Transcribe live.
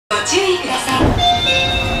注意ください。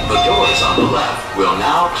 The doors on the left will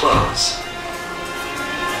now close.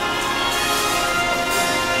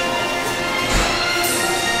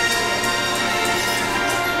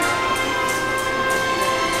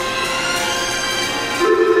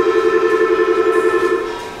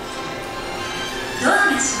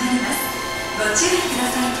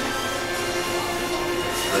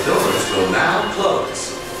 The doors will now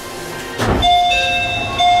close.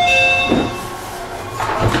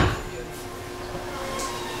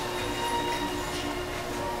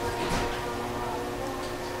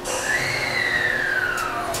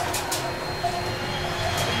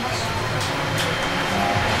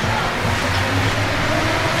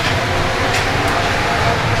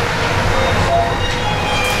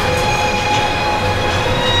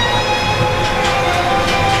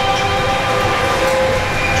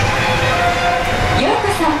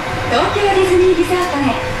 東京ディズニーリゾート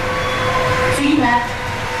へ。次は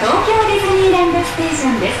東京ディズニーランドステーショ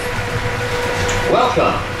ンです。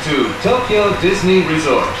 Welcome to Tokyo Disney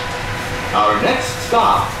Resort. Our next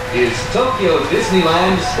stop is Tokyo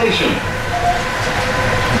Disneyland Station.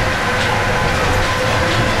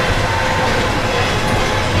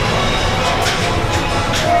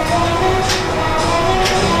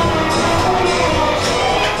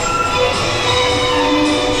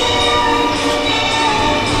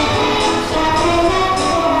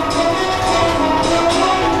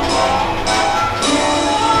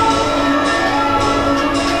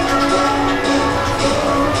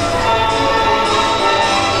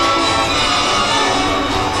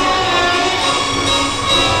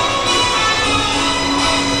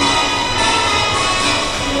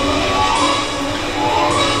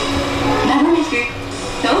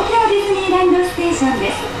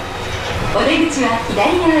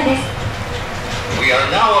 We are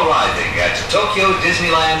now arriving at Tokyo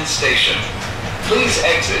Disneyland Station. Please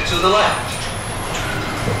exit to the left.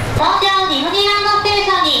 東京ディズニーランドステー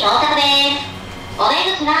ションに到着です。お出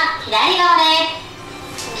口は左側で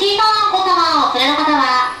す。小さなお子様をお連れの方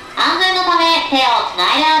は安全のため手をつ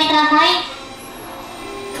ないでお降りください。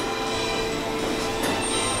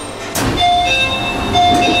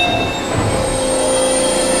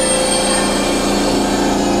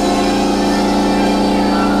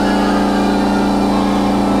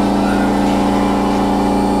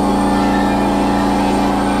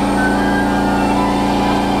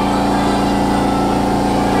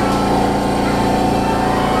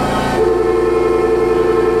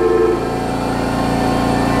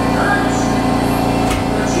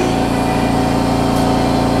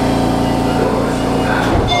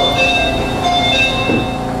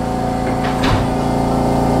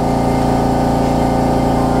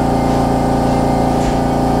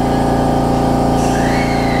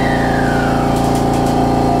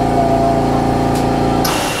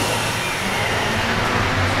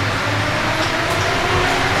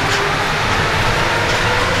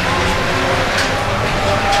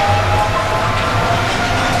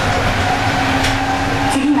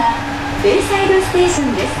ベイサイドステーショ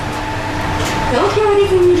ンです。東京ディ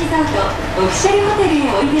ズニーリゾートオフィシャルホテル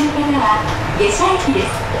へおいでの方は下車駅で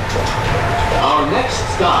す。 Our next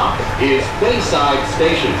stop is Bayside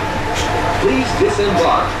Station. Please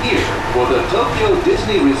disembark here for the Tokyo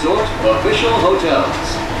Disney Resort official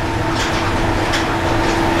hotels.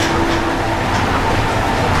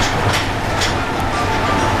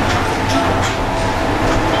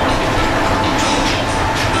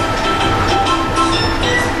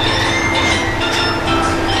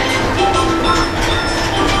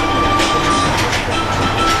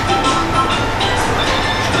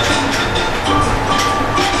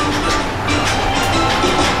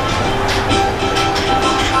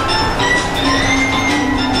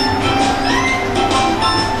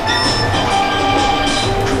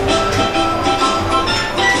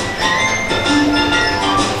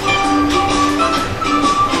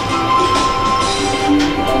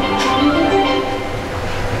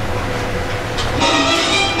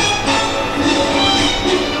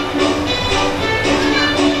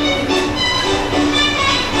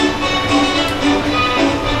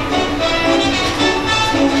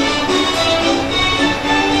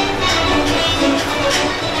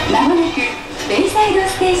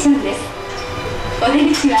 お出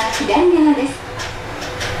口は左側です。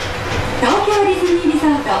東京ディズニーリゾ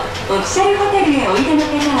ートオフィシャルホテルへおいでの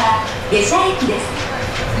方は下車駅です。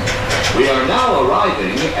 We are now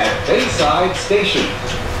arriving at Bayside Station.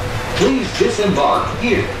 Please disembark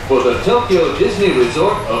here for the Tokyo Disney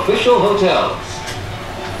Resort official hotels.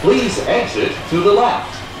 Please exit to the left.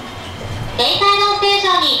 ベイサイドステーシ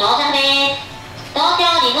ョンに到着です。東京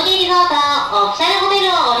ディズニーリゾートオフィシャルホテ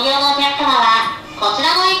ルをご利用のお客様はこち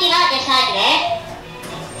らの駅が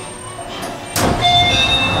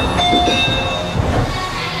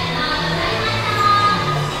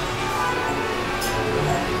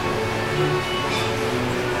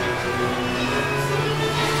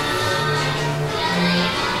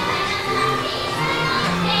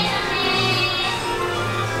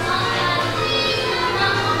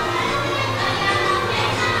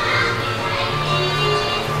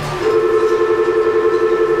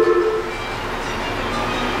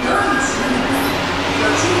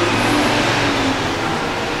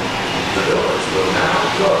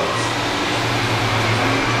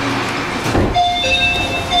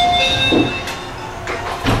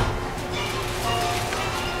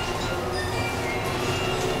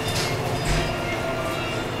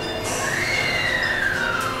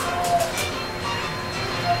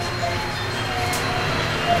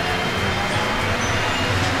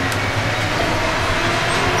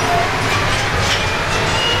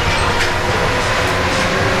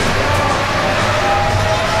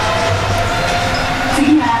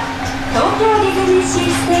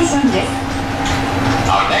ーションです。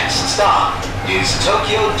 Our next stop is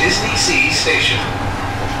Tokyo Disney Sea Station.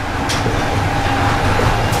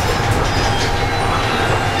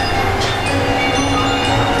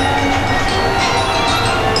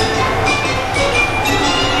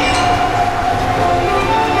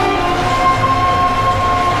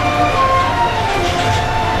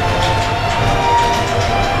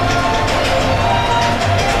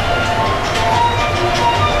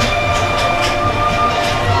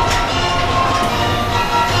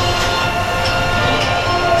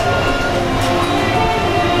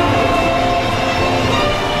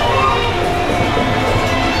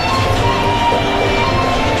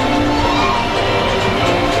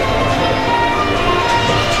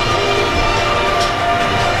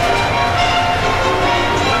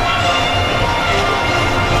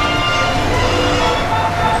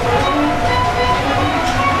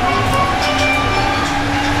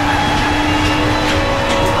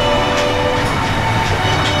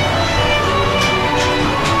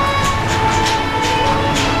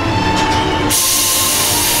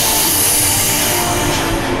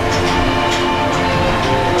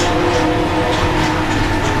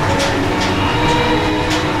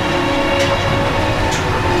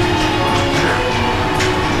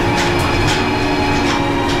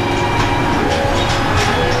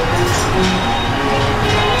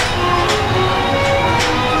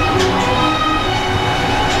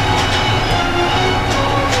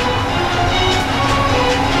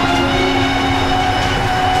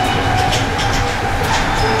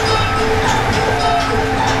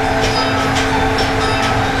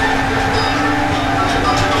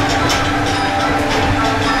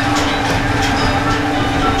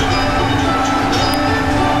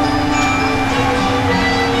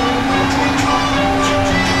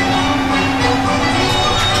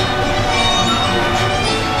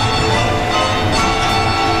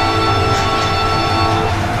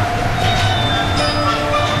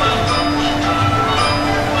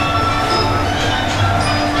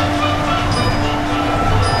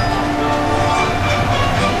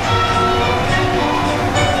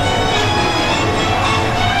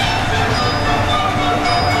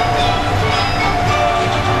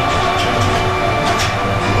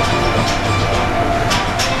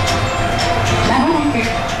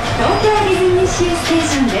 ステー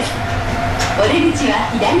ションです。お出口は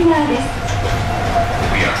左側です。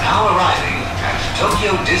 We are now arriving at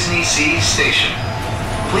Tokyo Disney Sea Station.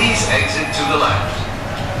 Please exit to the left.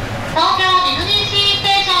 東京ディズニーシーステ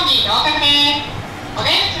ーションに到着です。お出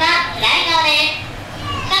口は左側です。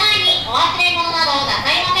車内にお忘れ物などな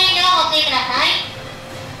さいませんようご注意ください。